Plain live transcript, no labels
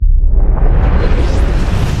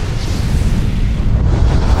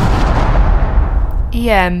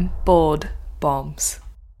EM Board Bombs.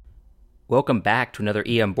 Welcome back to another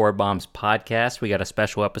EM Board Bombs podcast. We got a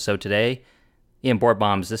special episode today. EM Board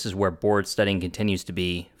Bombs, this is where board studying continues to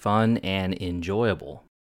be fun and enjoyable.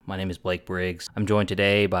 My name is Blake Briggs. I'm joined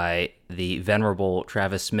today by the venerable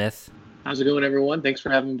Travis Smith. How's it going, everyone? Thanks for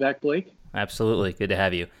having me back, Blake. Absolutely. Good to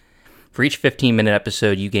have you. For each 15-minute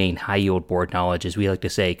episode, you gain high-yield board knowledge. As we like to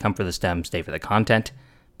say, come for the STEM, stay for the content.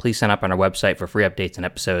 Please sign up on our website for free updates and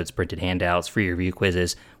episodes, printed handouts, free review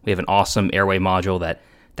quizzes. We have an awesome airway module that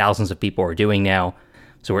thousands of people are doing now.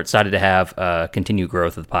 So we're excited to have continued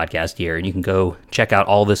growth of the podcast here. And you can go check out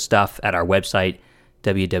all this stuff at our website,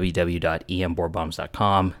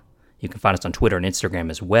 www.emboardbombs.com. You can find us on Twitter and Instagram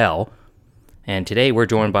as well. And today we're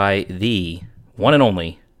joined by the one and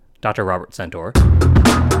only Dr. Robert Centor.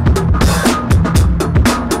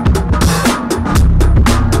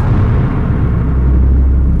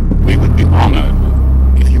 We would be honored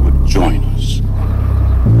if you would join us.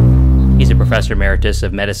 He's a professor emeritus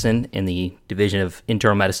of medicine in the Division of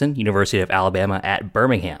Internal Medicine, University of Alabama at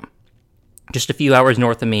Birmingham. Just a few hours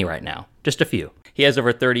north of me right now. Just a few. He has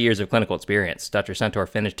over 30 years of clinical experience. Dr. Centor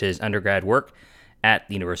finished his undergrad work at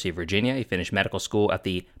the University of Virginia. He finished medical school at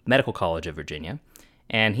the Medical College of Virginia.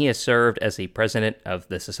 And he has served as the president of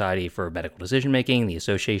the Society for Medical Decision Making, the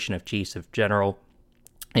Association of Chiefs of General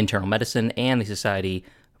Internal Medicine, and the Society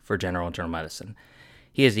for General Internal Medicine.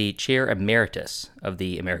 He is the chair emeritus of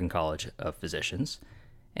the American College of Physicians,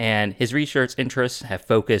 and his research interests have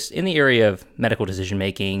focused in the area of medical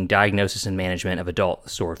decision-making, diagnosis and management of adult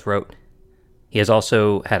sore throat. He has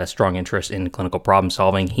also had a strong interest in clinical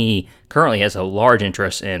problem-solving. He currently has a large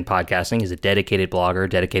interest in podcasting. He's a dedicated blogger,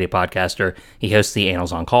 dedicated podcaster. He hosts the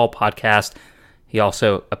Annals on Call podcast. He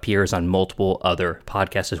also appears on multiple other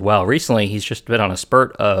podcasts as well. Recently, he's just been on a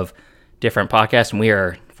spurt of different podcasts, and we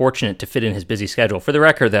are fortunate to fit in his busy schedule. For the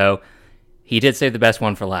record, though, he did save the best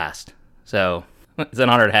one for last. So it's an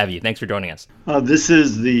honor to have you. Thanks for joining us. This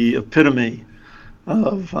is the epitome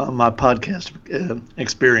of my podcast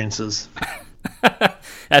experiences.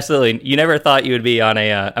 Absolutely. You never thought you would be on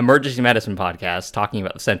a emergency medicine podcast talking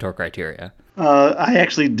about the Centor criteria. I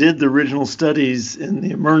actually did the original studies in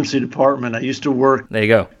the emergency department. I used to work. There you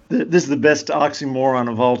go. This is the best oxymoron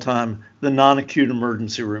of all time, the non-acute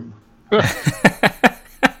emergency room.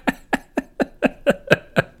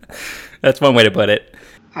 That's one way to put it.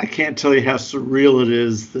 I can't tell you how surreal it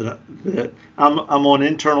is that I'm on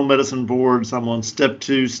internal medicine boards. I'm on step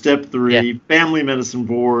 2, step 3, family medicine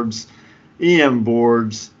boards, EM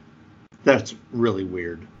boards. That's really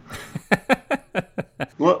weird.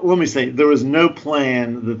 Let me say, there was no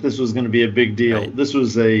plan that this was going to be a big deal. Right. This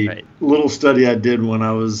was a little study I did when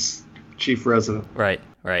I was chief resident. Right.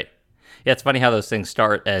 Yeah, it's funny how those things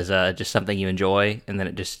start as just something you enjoy, and then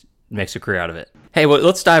it just makes a career out of it. Hey, well,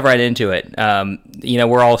 let's dive right into it.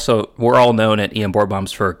 We're all known at EM Board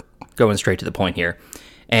Bombs for going straight to the point here.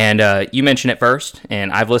 And you mentioned it first,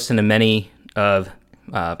 and I've listened to many of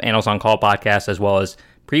Annals on Call podcasts as well as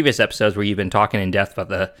previous episodes where you've been talking in depth about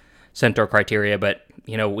the Centor criteria, but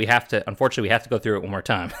we have to go through it one more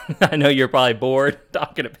time. I know you're probably bored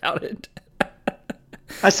talking about it.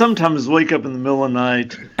 I sometimes wake up in the middle of the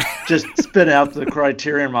night, just spit out the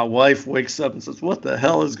criteria, and my wife wakes up and says, "What the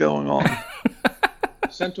hell is going on?"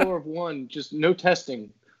 Centor of 1, just no testing.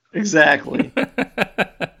 Exactly.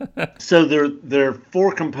 So there are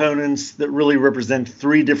 4 components that really represent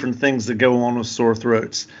 3 different things that go on with sore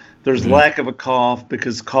throats. There's lack of a cough,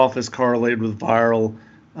 because cough is correlated with viral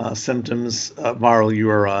symptoms, viral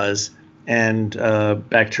URIs, and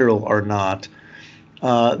bacterial are not.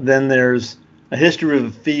 Then there's a history of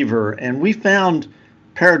a fever, and we found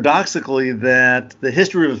paradoxically that the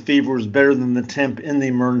history of a fever was better than the temp in the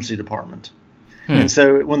emergency department. And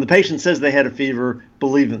so when the patient says they had a fever,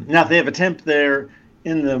 believe them. Now, if they have a temp there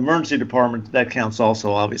in the emergency department, that counts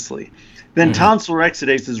also, obviously. Then tonsillar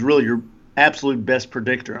exudates is really your absolute best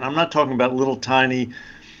predictor. And I'm not talking about little tiny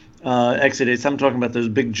exudates. I'm talking about those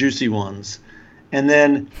big juicy ones. And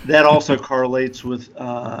then that also correlates with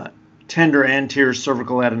tender anterior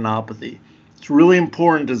cervical adenopathy. It's really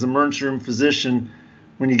important as an emergency room physician,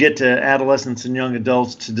 when you get to adolescents and young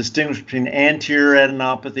adults, to distinguish between anterior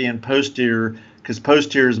adenopathy and posterior, because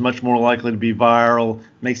posterior is much more likely to be viral,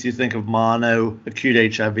 makes you think of mono,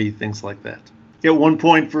 acute HIV, things like that. Get 1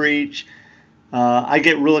 point for each. I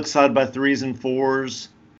get real excited by 3s and 4s.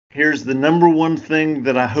 Here's the number one thing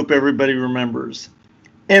that I hope everybody remembers.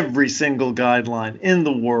 Every single guideline in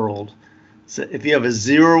the world, so if you have a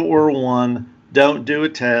 0 or a 1, don't do a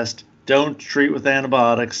test, don't treat with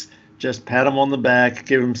antibiotics, just pat them on the back,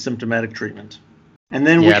 give them symptomatic treatment. And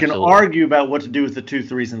then we can argue about what to do with the 2,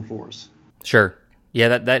 3s, and 4s. Sure.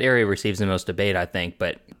 Yeah, that area receives the most debate, I think.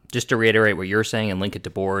 But just to reiterate what you're saying and link it to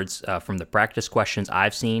boards, from the practice questions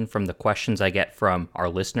I've seen, from the questions I get from our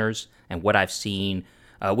listeners, and what I've seen,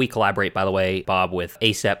 we collaborate, by the way, Bob, with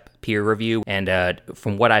ACEP Peer Review. And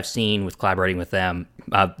from what I've seen with collaborating with them,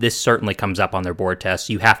 this certainly comes up on their board tests.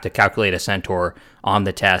 You have to calculate a Centaur on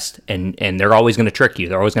the test, and they're always going to trick you.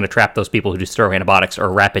 They're always going to trap those people who just throw antibiotics or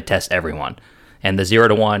rapid test everyone. And the 0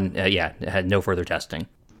 to 1, had no further testing.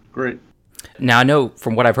 Great. Now, I know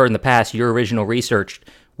from what I've heard in the past, your original research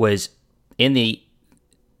was in the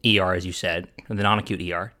ER, as you said, the non-acute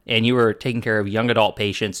ER, and you were taking care of young adult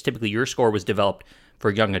patients. Typically, your score was developed for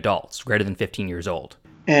young adults greater than 15 years old.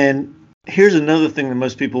 And here's another thing that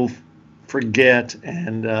most people forget,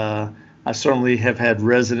 and I certainly have had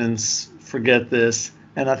residents forget this,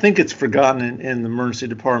 and I think it's forgotten in the emergency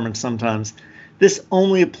department sometimes. This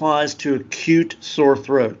only applies to acute sore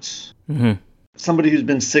throats. Mm-hmm. Somebody who's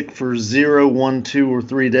been sick for 0, 1, 2, or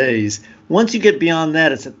 3 days. Once you get beyond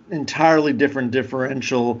that, it's an entirely different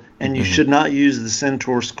differential, and you should not use the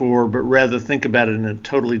Centaur score, but rather think about it in a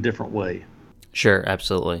totally different way. Sure,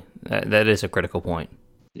 absolutely. That is a critical point.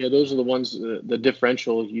 Yeah, those are the ones, the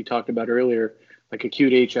differential you talked about earlier, like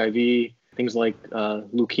acute HIV, things like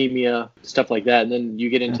leukemia, stuff like that. And then you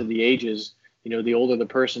get into the ages, the older the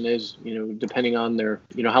person is, depending on their,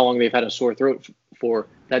 how long they've had a sore throat for,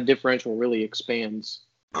 that differential really expands.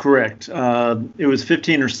 Correct. It was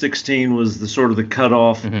 15 or 16 was the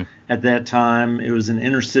cutoff at that time. It was an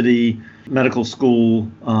inner city medical school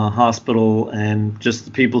hospital, and just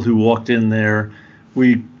the people who walked in there.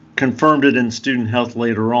 We confirmed it in student health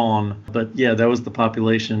later on, but yeah, that was the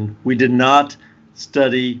population. We did not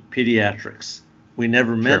study pediatrics. We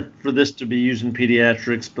never meant for this to be used in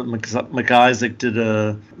pediatrics, but McIsaac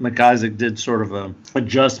did sort of a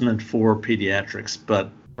adjustment for pediatrics,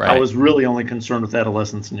 but I was really only concerned with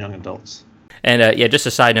adolescents and young adults. And just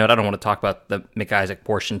a side note, I don't want to talk about the McIsaac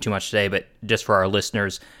portion too much today, but just for our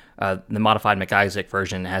listeners, the modified McIsaac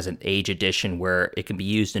version has an age addition where it can be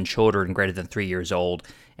used in children greater than 3 years old,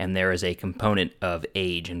 and there is a component of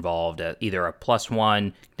age involved, either a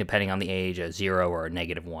 +1, depending on the age, a 0, or a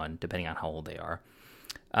 -1, depending on how old they are.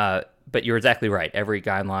 But you're exactly right. Every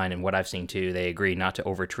guideline and what I've seen too, they agree not to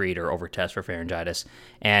overtreat or overtest for pharyngitis.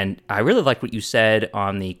 And I really liked what you said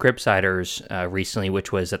on the Cribsiders recently,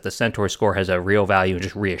 which was that the Centaur score has a real value in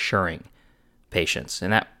just reassuring patients.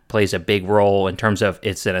 And that plays a big role in terms of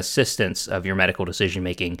it's an assistance of your medical decision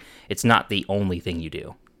making. It's not the only thing you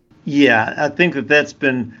do. Yeah, I think that's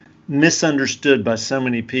been misunderstood by so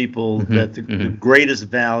many people that the greatest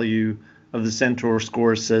value of the Centaur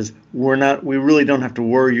score says we really don't have to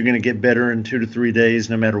worry you're going to get better in 2 to 3 days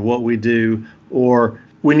no matter what we do, or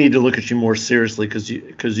we need to look at you more seriously because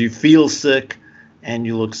you feel sick and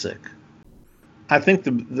you look sick. I think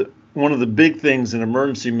one of the big things in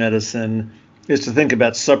emergency medicine is to think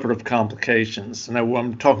about suppurative complications. And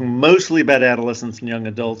I'm talking mostly about adolescents and young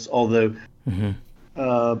adults, although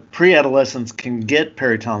pre-adolescents can get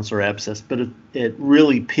peritonsillar abscess, but it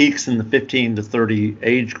really peaks in the 15 to 30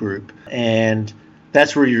 age group. And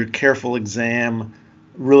that's where your careful exam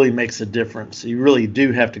really makes a difference. You really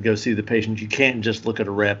do have to go see the patient. You can't just look at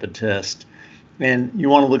a rapid test. And you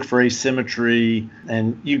want to look for asymmetry.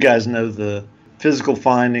 And you guys know the physical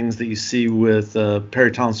findings that you see with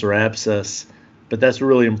peritonsillar abscess, but that's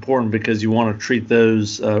really important because you want to treat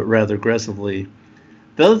those rather aggressively.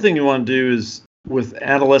 The other thing you want to do is with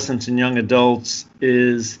adolescents and young adults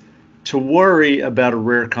is to worry about a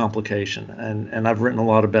rare complication. And I've written a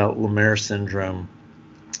lot about Lemare syndrome.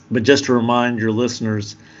 But just to remind your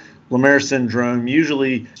listeners, Lemare syndrome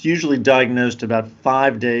usually diagnosed about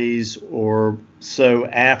 5 days or so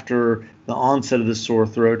after the onset of the sore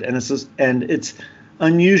throat. And it's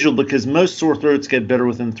unusual because most sore throats get better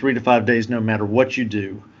within 3 to 5 days no matter what you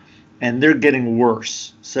do. And they're getting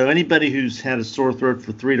worse. So anybody who's had a sore throat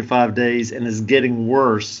for 3 to 5 days and is getting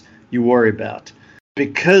worse, you worry about.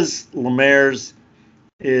 Because Lemare's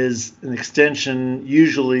is an extension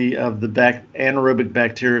usually of the anaerobic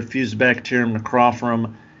bacteria, Fusobacterium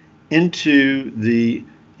necrophorum, into the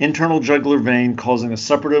internal jugular vein, causing a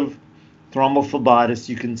suppurative thrombophlebitis.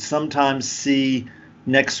 You can sometimes see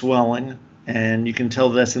neck swelling, and you can tell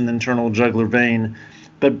that's in the internal jugular vein.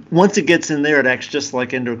 But once it gets in there, it acts just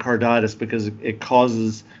like endocarditis because it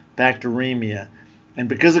causes bacteremia. And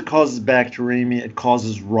because it causes bacteremia, it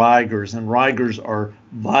causes rigors. And rigors are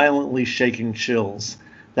violently shaking chills.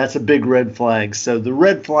 That's a big red flag. So the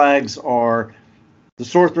red flags are the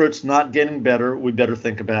sore throat's not getting better. We better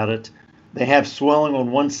think about it. They have swelling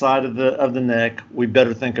on one side of the neck. We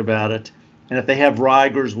better think about it. And if they have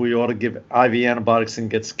rigors, we ought to give IV antibiotics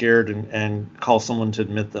and get scared and call someone to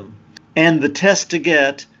admit them. And the test to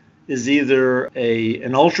get is either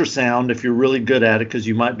an ultrasound if you're really good at it, because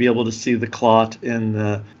you might be able to see the clot in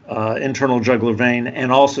the internal jugular vein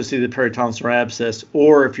and also see the peritonsillar abscess,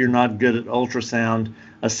 or if you're not good at ultrasound,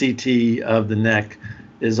 a CT of the neck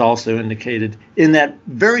is also indicated in that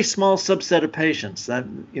very small subset of patients. That,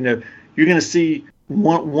 you're going to see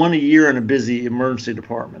one a year in a busy emergency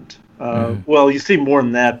department. Well, you see more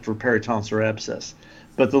than that for peritonsillar abscess.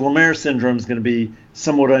 But the Lemierre syndrome is going to be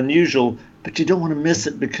somewhat unusual, but you don't want to miss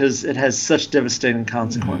it because it has such devastating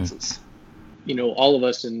consequences. All of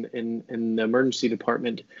us in the emergency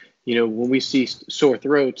department, when we see sore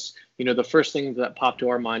throats, the first things that pop to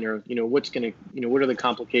our mind are, what are the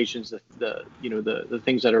complications, the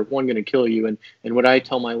things that are going to kill you. And what I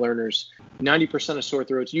tell my learners, 90% of sore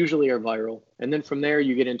throats usually are viral. And then from there,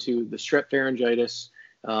 you get into the strep pharyngitis,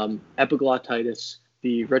 epiglottitis,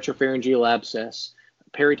 the retropharyngeal abscess,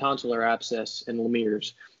 peritonsillar abscess, and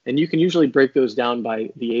Lemierre's. And you can usually break those down by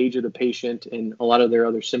the age of the patient and a lot of their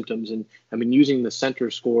other symptoms. And using the center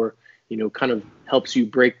score, kind of helps you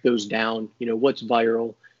break those down, what's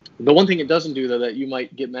viral. The one thing it doesn't do, though, that you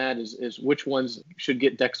might get mad is which ones should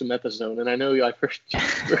get dexamethasone. And I know I've heard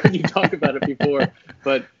you talk about it before,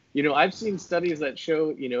 but, I've seen studies that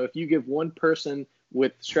show, if you give one person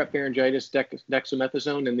with strep pharyngitis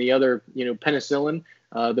dexamethasone and the other, penicillin,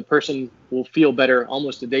 the person will feel better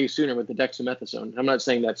almost a day sooner with the dexamethasone. I'm not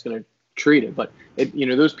saying that's going to treat it, but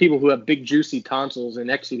those people who have big juicy tonsils and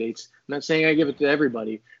exudates, I'm not saying I give it to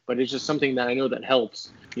everybody, but it's just something that I know that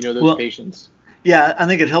helps, those patients. Yeah, I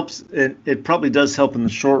think it helps. It probably does help in the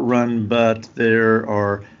short run, but there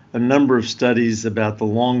are a number of studies about the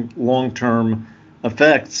long-term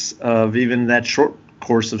effects of even that short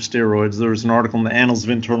course of steroids. There was an article in the Annals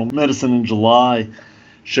of Internal Medicine in July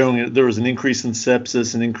showing that there was an increase in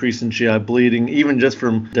sepsis, an increase in GI bleeding, even just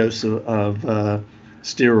from dose of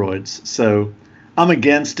steroids. So I'm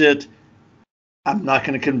against it. I'm not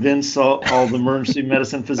going to convince all the emergency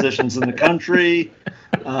medicine physicians in the country.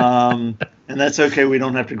 And that's okay. We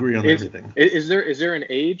don't have to agree on everything. Is there an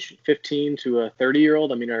age, 15 to a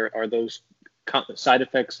 30-year-old? Are those side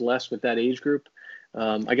effects less with that age group?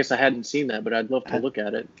 I guess I hadn't seen that, but I'd love to look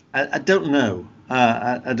at it. I don't know.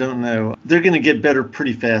 I don't know. They're going to get better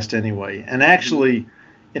pretty fast anyway. And actually,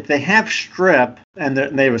 if they have strep and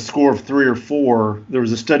they have a score of 3 or 4, there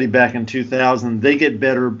was a study back in 2000, they get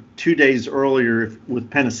better 2 days earlier with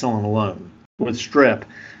penicillin alone with strep.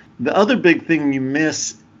 The other big thing you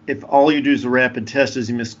miss if all you do is a rapid test is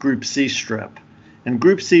you miss Group C strep. And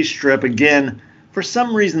Group C strep, again, for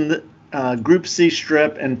some reason, Group C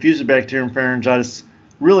strep and Fusobacterium pharyngitis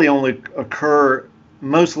really only occur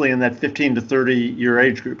mostly in that 15 to 30 year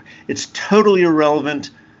age group. It's totally irrelevant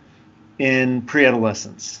in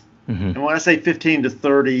pre-adolescence. And when I say 15 to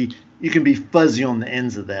 30, you can be fuzzy on the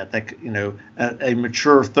ends of that. A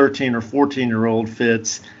mature 13 or 14-year-old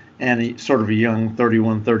fits, and a sort of a young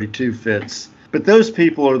 31, 32 fits. But those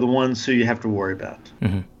people are the ones who you have to worry about.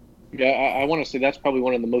 Yeah, I want to say that's probably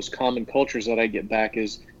one of the most common cultures that I get back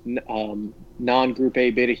is non-group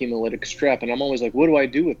A beta hemolytic strep. And I'm always like, what do I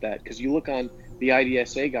do with that? Because you look on the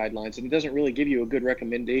IDSA guidelines, and it doesn't really give you a good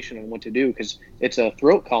recommendation on what to do because it's a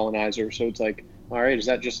throat colonizer. So it's like, all right, is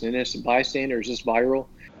that just an innocent bystander? Is this viral?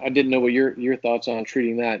 I didn't know what your thoughts on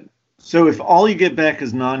treating that. So if all you get back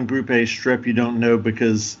is non-group A strep, you don't know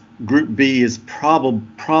because group B is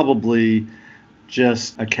probably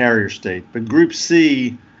just a carrier state. But group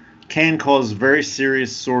C can cause very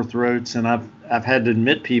serious sore throats, and I've had to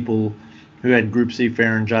admit people who had group C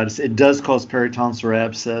pharyngitis. It does cause peritonsillar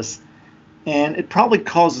abscess, and it probably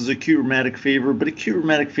causes acute rheumatic fever, but acute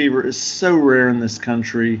rheumatic fever is so rare in this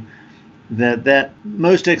country that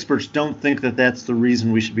most experts don't think that that's the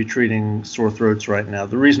reason we should be treating sore throats right now.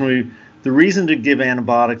 The reason to give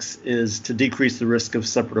antibiotics is to decrease the risk of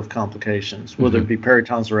suppurative complications, whether it be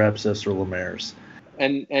peritonsillar abscess or Lemierre's.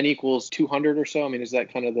 And N equals 200 or so? I mean, is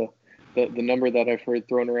that kind of the number that I've heard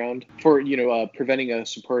thrown around for, preventing a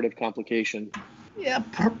suppurative complication? Yeah,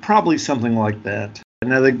 probably something like that.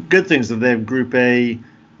 Now, the good thing is if they have Group A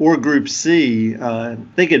or Group C,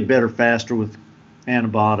 they get better faster with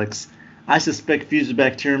antibiotics. I suspect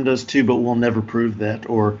Fusobacterium does too, but we'll never prove that,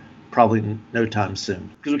 or probably no time soon,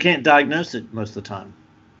 because we can't diagnose it most of the time.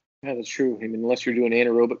 Yeah, that's true. I mean, unless you're doing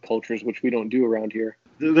anaerobic cultures, which we don't do around here.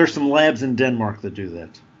 There's some labs in Denmark that do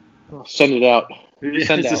that. Oh, send it out.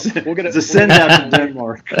 It's a send out to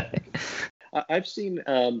Denmark. I've seen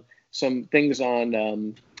some things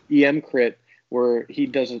on EMCrit where he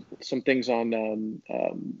does some things on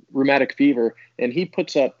rheumatic fever, and he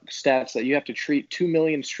puts up stats that you have to treat 2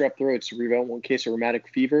 million strep throats to prevent one case of rheumatic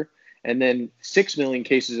fever. and then 6 million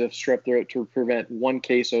cases of strep throat to prevent 1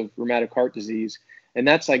 case of rheumatic heart disease. And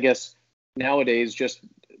that's, I guess, nowadays just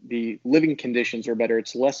the living conditions are better.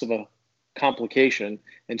 It's less of a complication.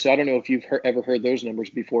 And so I don't know if you've ever heard those numbers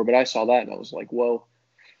before, but I saw that and I was like, whoa.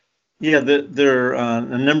 Yeah, there are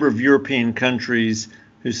a number of European countries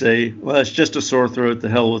who say, well, it's just a sore throat, the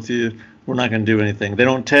hell with you. We're not going to do anything. They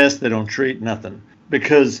don't test, they don't treat, nothing.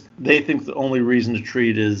 Because they think the only reason to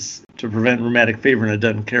treat is to prevent rheumatic fever, and it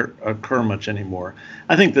doesn't occur much anymore.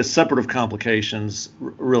 I think the suppurative complications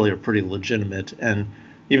really are pretty legitimate, and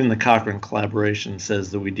even the Cochrane collaboration says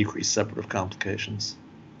that we decrease suppurative complications.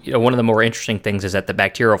 You know, one of the more interesting things is that the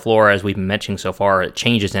bacterial flora, as we've been mentioning so far, it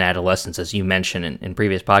changes in adolescence, as you mentioned in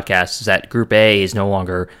previous podcasts, is that group A is no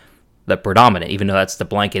longer the predominant, even though that's the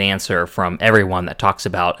blanket answer from everyone that talks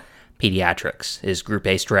about pediatrics, is group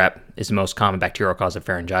A strep is the most common bacterial cause of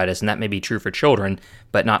pharyngitis, and that may be true for children,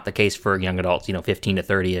 but not the case for young adults, 15 to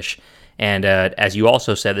 30-ish. And as you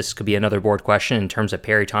also said, this could be another board question in terms of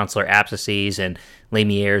peritonsillar abscesses and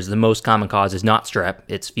Lemierre's. The most common cause is not strep,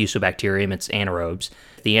 it's Fusobacterium, it's anaerobes.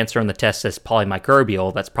 If the answer on the test says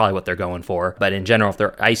polymicrobial, that's probably what they're going for. But in general, if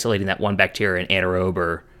they're isolating that one bacteria, an anaerobe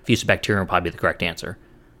or Fusobacterium would probably be the correct answer.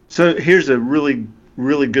 So here's a really,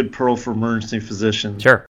 really good pearl for emergency physicians.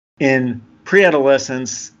 Sure. In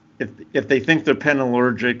pre-adolescence, if they think they're pen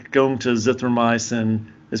allergic, going to azithromycin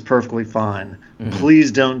is perfectly fine. Mm-hmm.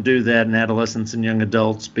 Please don't do that in adolescents and young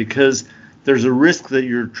adults, because there's a risk that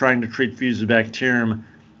you're trying to treat Fusobacterium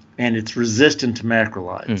and it's resistant to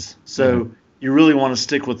macrolides. Mm-hmm. So you really want to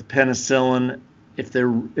stick with the penicillin. If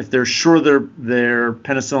they're sure they're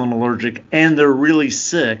penicillin allergic and they're really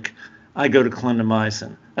sick, I go to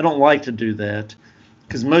clindamycin. I don't like to do that,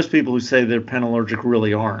 because most people who say they're pen allergic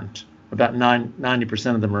really aren't. About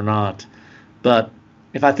 90% of them are not. But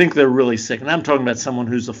if I think they're really sick, and I'm talking about someone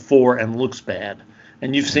who's a 4 and looks bad,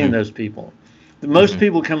 and you've seen those people. Most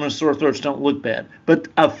people coming with sore throats don't look bad, but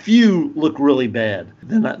a few look really bad.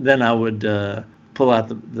 Then I would pull out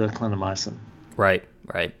the clindamycin. Right.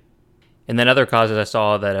 And then other causes I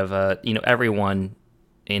saw that of everyone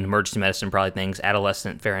in emergency medicine probably thinks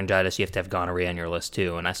adolescent pharyngitis, you have to have gonorrhea on your list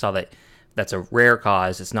too. And I saw that that's a rare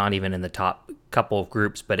cause. It's not even in the top couple of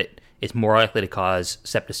groups, but it's more likely to cause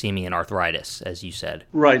septicemia and arthritis, as you said.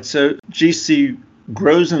 Right. So GC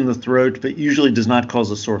grows in the throat, but usually does not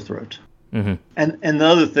cause a sore throat. Mm-hmm. And the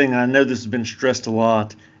other thing, I know this has been stressed a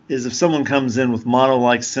lot, is if someone comes in with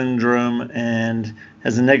mono-like syndrome and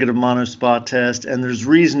has a negative monospot test, and there's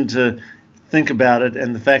reason to think about it,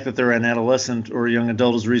 and the fact that they're an adolescent or a young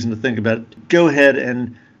adult is reason to think about it, go ahead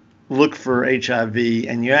and look for HIV,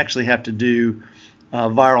 and you actually have to do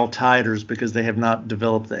viral titers because they have not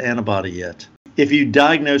developed the antibody yet. If you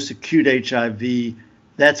diagnose acute HIV,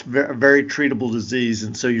 that's a very treatable disease,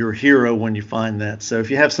 and so you're a hero when you find that. So if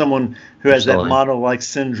you have someone who has that mono-like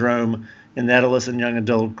syndrome in the adolescent young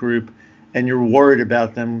adult group, and you're worried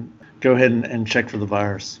about them, go ahead and check for the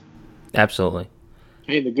virus. Absolutely.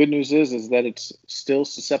 Hey, the good news is that it's still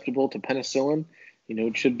susceptible to penicillin.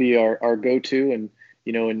 It should be our go-to, and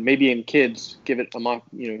and maybe in kids, give it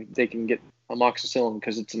they can get amoxicillin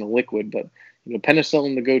because it's in a liquid, but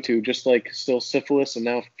penicillin the go-to, just like still syphilis and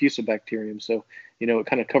now Fusobacterium. So it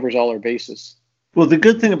kind of covers all our bases. Well, the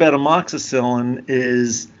good thing about amoxicillin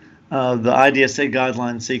is the IDSA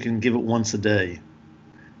guidelines say you can give it once a day.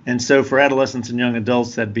 And so for adolescents and young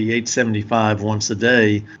adults, that'd be 875 once a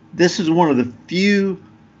day. This is one of the few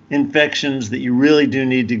infections that you really do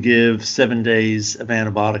need to give 7 days of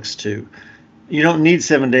antibiotics to. You don't need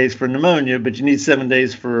 7 days for pneumonia, but you need 7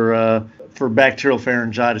 days for bacterial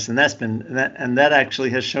pharyngitis, and that actually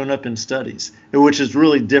has shown up in studies, which is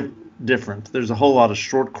really different. There's a whole lot of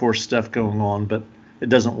short course stuff going on, but it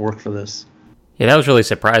doesn't work for this. Yeah, that was really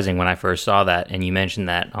surprising when I first saw that, and you mentioned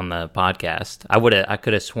that on the podcast. I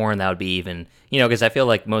could have sworn that would be even, because I feel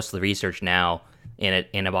like most of the research now in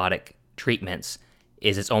antibiotic treatments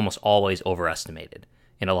is it's almost always overestimated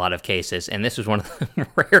in a lot of cases, and this was one of the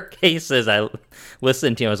rare cases I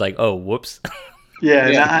listened to. I was like, oh, whoops. Yeah,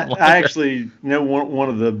 and I actually know one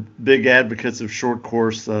of the big advocates of short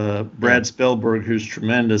course, Brad Spellberg, who's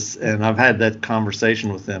tremendous, and I've had that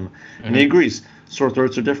conversation with him, and he agrees. Sore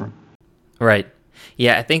throats are different. Right.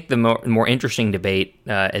 Yeah, I think the more interesting debate,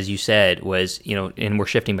 as you said, was, and we're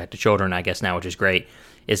shifting back to children, I guess now, which is great,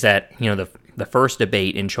 is that, the first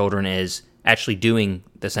debate in children is actually doing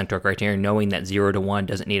the Central criteria, knowing that 0 to 1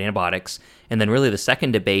 doesn't need antibiotics. And then really the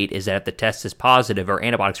second debate is that if the test is positive, are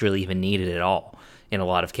antibiotics really even needed at all in a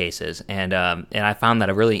lot of cases? And I found that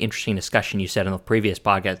a really interesting discussion you said in the previous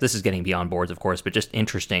podcast. This is getting beyond boards, of course, but just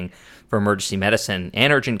interesting for emergency medicine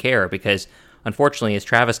and urgent care, because unfortunately, as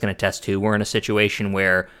Travis can attest to, we're in a situation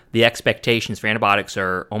where the expectations for antibiotics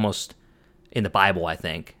are almost in the Bible, I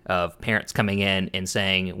think, of parents coming in and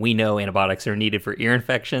saying, we know antibiotics are needed for ear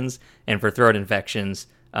infections and for throat infections.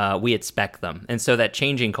 We expect them. And so that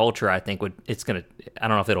changing culture, I think, I don't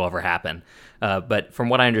know if it'll ever happen. But from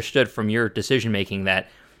what I understood from your decision making, that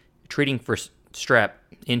treating for strep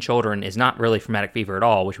in children is not really traumatic fever at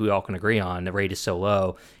all, which we all can agree on. The rate is so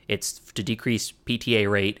low. It's to decrease PTA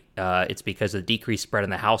rate. It's because of the decreased spread in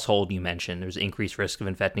the household you mentioned. There's increased risk of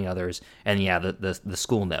infecting others. And the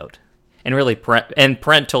school note. And really,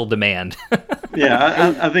 parental demand.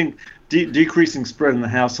 Yeah, I think decreasing spread in the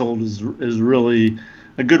household is really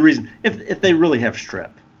a good reason if they really have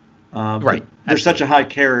strep. Right. There's such a high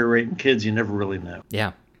carrier rate in kids, you never really know.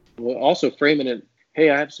 Yeah. Well, also framing it,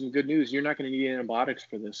 hey, I have some good news. You're not going to need antibiotics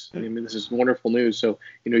for this. I mean, this is wonderful news. So,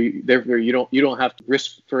 therefore, you don't have to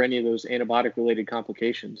risk for any of those antibiotic-related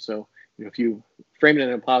complications. So, if you frame it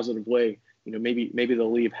in a positive way, maybe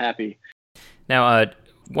they'll leave happy. Now,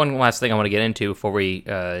 one last thing I want to get into before we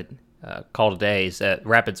call today is a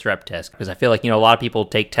rapid strep test, because I feel like a lot of people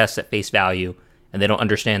take tests at face value and they don't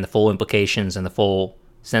understand the full implications and the full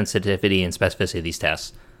sensitivity and specificity of these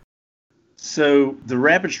tests. So the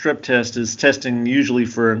rapid strep test is testing usually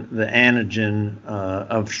for the antigen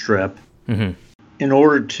of strep. Mm-hmm. In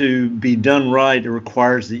order to be done right, it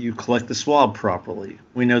requires that you collect the swab properly.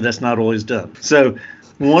 We know that's not always done. So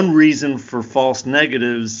one reason for false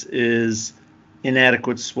negatives is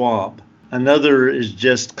inadequate swab. Another is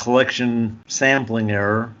just collection sampling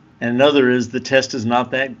error. And another is the test is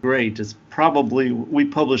not that great. We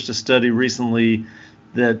published a study recently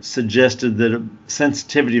that suggested that a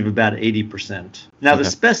sensitivity of about 80%. Now, The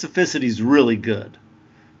specificity is really good.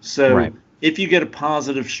 So If you get a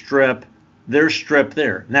positive strep, there's strep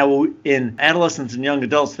there. Now, in adolescents and young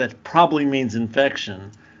adults, that probably means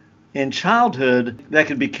infection. In childhood, that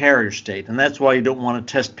could be carrier state, and that's why you don't want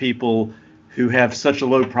to test people who have such a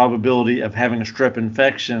low probability of having a strep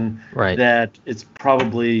infection that it's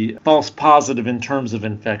probably false positive in terms of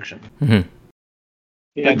infection. Mm-hmm.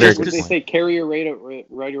 Yeah, would they say carrier rate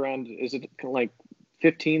right around, is it like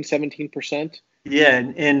 15, 17%? Yeah,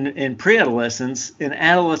 in pre-adolescents. In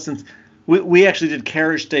adolescents, we actually did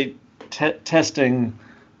carrier state testing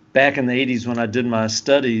back in the 80s when I did my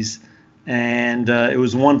studies, and it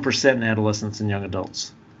was 1% in adolescents and young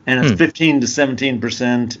adults. And it's 15 to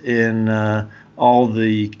 17% in all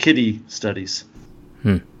the kiddie studies.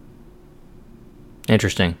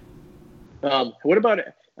 Interesting. What about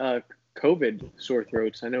COVID sore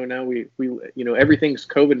throats? I know now we everything's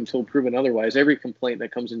COVID until proven otherwise. Every complaint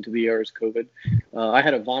that comes into the ER is COVID. I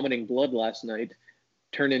had a vomiting blood last night,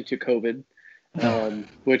 turned into COVID,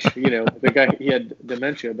 which the guy, he had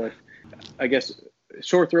dementia, but I guess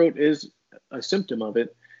sore throat is a symptom of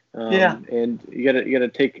it. And you gotta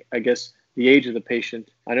take, I guess, the age of the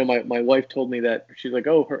patient. I know my wife told me that she's like,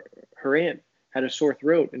 oh, her aunt had a sore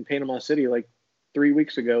throat in Panama City like 3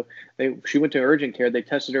 weeks ago. She went to urgent care. They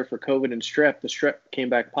tested her for COVID and strep. The strep came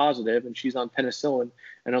back positive, and she's on penicillin.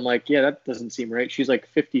 And I'm like, yeah, that doesn't seem right. She's like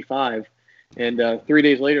 55, and 3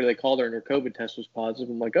 days later they called her and her COVID test was positive.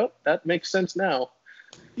 I'm like, oh, that makes sense now.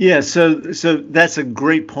 Yeah, so that's a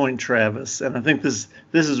great point, Travis, and I think this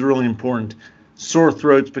is really important. Sore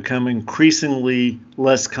throats become increasingly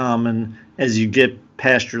less common as you get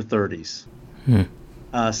past your 30s.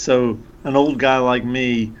 So an old guy like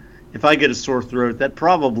me, if I get a sore throat, that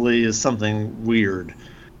probably is something weird.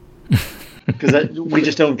 Because we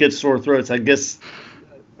just don't get sore throats. I guess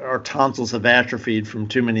our tonsils have atrophied from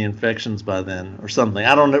too many infections by then or something.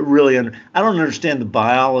 I don't understand the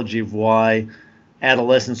biology of why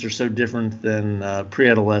adolescents are so different than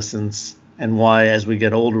pre-adolescents, and why as we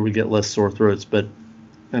get older we get less sore throats. But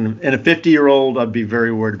in a 50-year-old, I'd be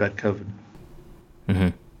very worried about COVID. Mm-hmm.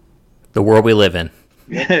 The world we live in.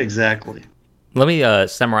 Yeah, exactly. Let me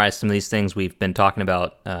summarize some of these things we've been talking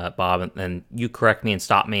about, Bob, and you correct me and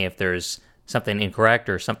stop me if there's something incorrect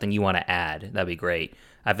or something you want to add. That'd be great.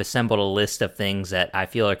 I've assembled a list of things that I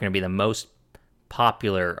feel are going to be the most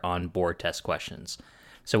popular on board test questions.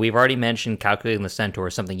 So we've already mentioned calculating the centaur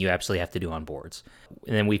is something you absolutely have to do on boards.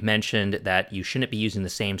 And then we've mentioned that you shouldn't be using the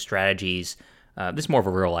same strategies. This is more of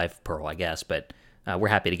a real-life pearl, I guess, but we're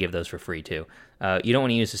happy to give those for free, too. You don't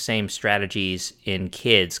want to use the same strategies in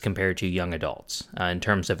kids compared to young adults in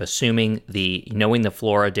terms of knowing the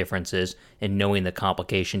flora differences and knowing the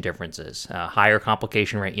complication differences. Higher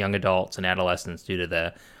complication rate young adults and adolescents due to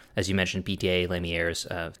the, as you mentioned, PTA, Lemierre's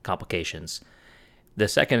complications. The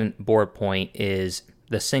second board point is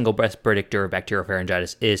the single best predictor of bacterial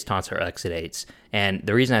pharyngitis is tonsillar exudates. And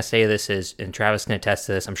the reason I say this is, and Travis can attest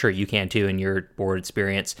to this, I'm sure you can too in your board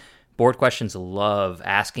experience, board questions love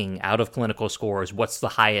asking out of clinical scores, what's the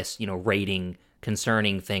highest, rating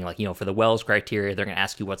concerning thing? Like, for the Wells criteria, they're going to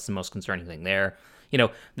ask you what's the most concerning thing there.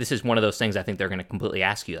 This is one of those things I think they're going to completely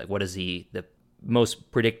ask you, like, what is the most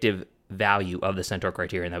predictive value of the Centaur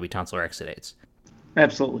criteria, and that would be tonsillar exudates.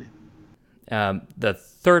 Absolutely. The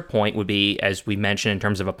third point would be, as we mentioned, in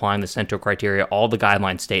terms of applying the Centaur criteria, all the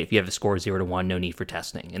guidelines state if you have a score of 0 to 1, no need for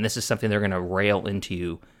testing. And this is something they're going to rail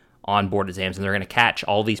into on board exams, and they're going to catch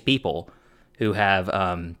all these people who have,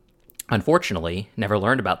 unfortunately, never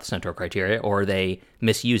learned about the Centaur criteria, or they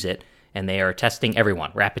misuse it, and they are testing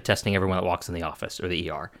everyone, rapid testing everyone that walks in the office or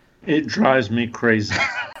the ER. It drives me crazy.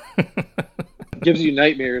 Gives you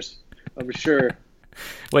nightmares, I'm sure.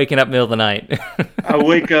 Waking up middle of the night. I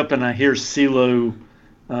wake up and I hear CeeLo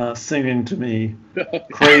singing to me.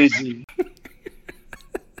 Crazy.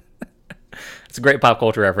 It's a great pop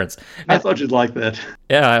culture reference. I thought you'd like that.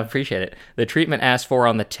 Yeah, I appreciate it. The treatment asked for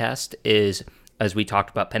on the test is, as we talked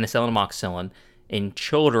about, penicillin and amoxicillin. In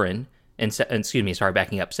children,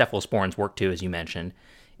 backing up, cephalosporins work too, as you mentioned.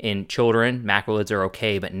 In children, macrolids are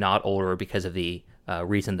okay, but not older because of the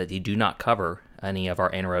reason that they do not cover any of our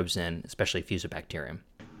anaerobes in, especially Fusobacterium.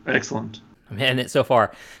 Excellent. And so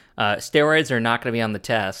far, steroids are not going to be on the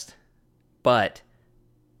test, but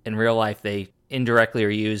in real life, they indirectly are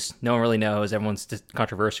used. No one really knows. Everyone's just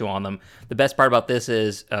controversial on them. The best part about this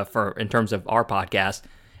is, in terms of our podcast,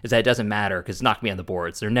 is that it doesn't matter because it's not going to be on the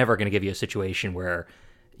boards. They're never going to give you a situation where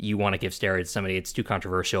you want to give steroids to somebody. It's too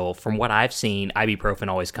controversial. From what I've seen, ibuprofen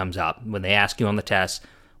always comes up. When they ask you on the test,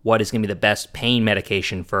 what is going to be the best pain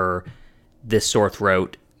medication for this sore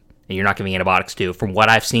throat, and you're not giving antibiotics to, from what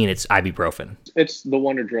I've seen, it's ibuprofen. It's the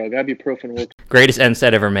wonder drug. Ibuprofen works. Greatest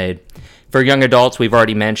NSAID ever made. For young adults, we've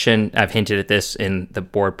already mentioned, I've hinted at this in the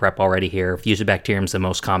board prep already here, Fusobacterium is the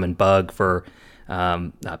most common bug. For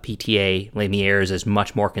PTA, Lemierre's is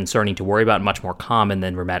much more concerning to worry about, much more common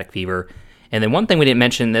than rheumatic fever. And then one thing we didn't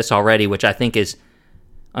mention in this already, which I think is,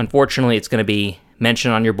 unfortunately, it's going to be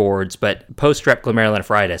mentioned on your boards, but post-strep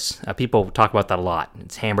glomerulonephritis, people talk about that a lot.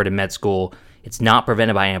 It's hammered in med school. It's not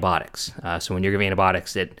prevented by antibiotics. So when you're giving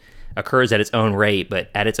antibiotics, it occurs at its own rate,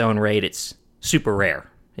 but at its own rate, it's super rare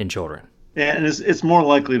in children. Yeah, and it's more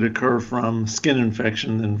likely to occur from skin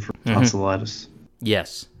infection than from tonsillitis.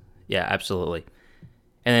 Yes. Yeah, absolutely.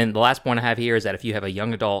 And then the last point I have here is that if you have a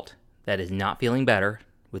young adult that is not feeling better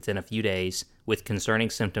within a few days with concerning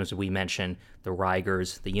symptoms that we mentioned, the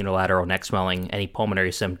rigors, the unilateral neck swelling, any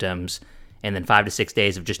pulmonary symptoms, and then 5 to 6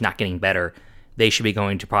 days of just not getting better, they should be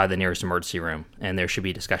going to probably the nearest emergency room, and there should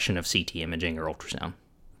be discussion of CT imaging or ultrasound.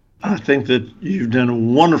 I think that you've done a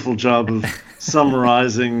wonderful job of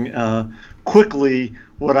summarizing quickly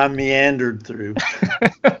what I meandered through.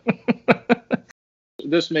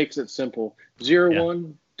 This makes it simple. 0,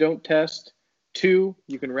 1, don't test. 2,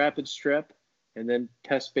 you can rapid strep and then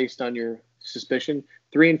test based on your suspicion.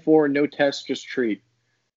 3 and 4, no test, just treat.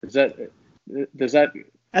 Does that?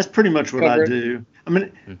 That's pretty much what I do. I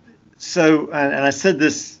mean, so, and I said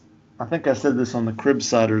this, I think I said this on the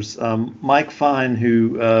Cribsiders. Mike Fine,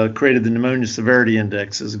 who created the Pneumonia Severity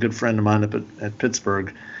Index, is a good friend of mine up at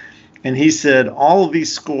Pittsburgh. And he said all of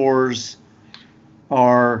these scores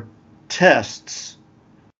are tests.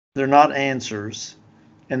 They're not answers.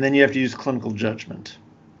 And then you have to use clinical judgment.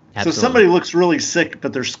 Absolutely. So somebody looks really sick,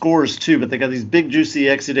 but their scores too, but they got these big juicy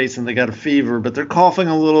exudates and they got a fever, but they're coughing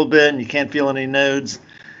a little bit and you can't feel any nodes.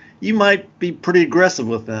 You might be pretty aggressive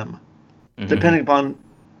with them, depending upon,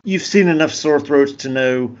 you've seen enough sore throats to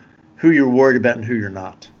know who you're worried about and who you're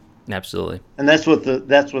not. Absolutely. And that's what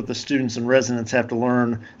the students and residents have to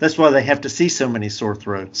learn. That's why they have to see so many sore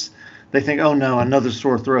throats. They think, oh no, another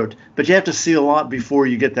sore throat. But you have to see a lot before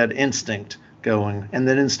you get that instinct going, and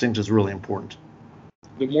that instinct is really important.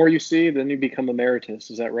 The more you see, then you become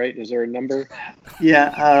emeritus. Is that right? Is there a number?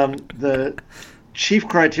 Yeah, the chief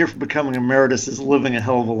criteria for becoming emeritus is living a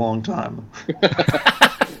hell of a long time.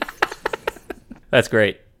 That's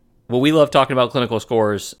great. Well, we love talking about clinical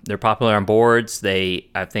scores. They're popular on boards. I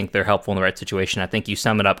think they're helpful in the right situation. I think you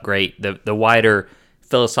sum it up great. The wider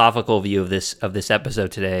philosophical view of this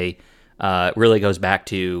episode today really goes back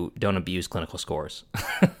to don't abuse clinical scores.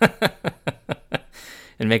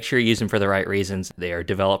 And make sure you use them for the right reasons. They are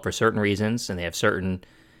developed for certain reasons, and they have certain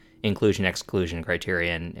inclusion-exclusion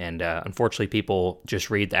criteria. And unfortunately, people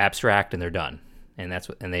just read the abstract and they're done. And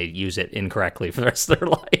they use it incorrectly for the rest of their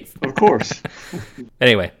life. Of course.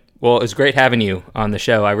 Anyway, well, it was great having you on the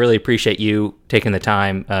show. I really appreciate you taking the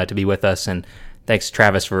time to be with us, and thanks,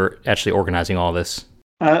 Travis, for actually organizing all this.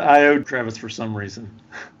 I owed Travis for some reason.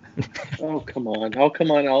 Oh, come on.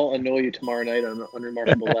 I'll annoy you tomorrow night on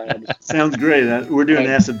Unremarkable Labs. Sounds great. We're doing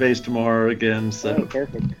acid base tomorrow again. Oh, So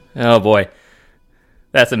perfect. Oh boy,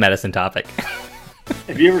 that's a medicine topic.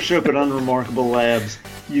 if you ever show up at Unremarkable Labs,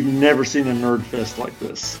 you've never seen a nerd fest like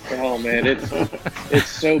this. Oh, man. It's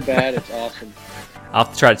so bad. It's awesome. I'll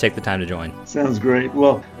have to try to take the time to join. Sounds great.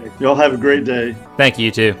 Well, y'all have a great day. Thank you,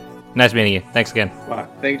 too. Nice meeting you. Thanks again. Bye.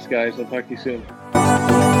 Thanks, guys. I'll talk to you soon.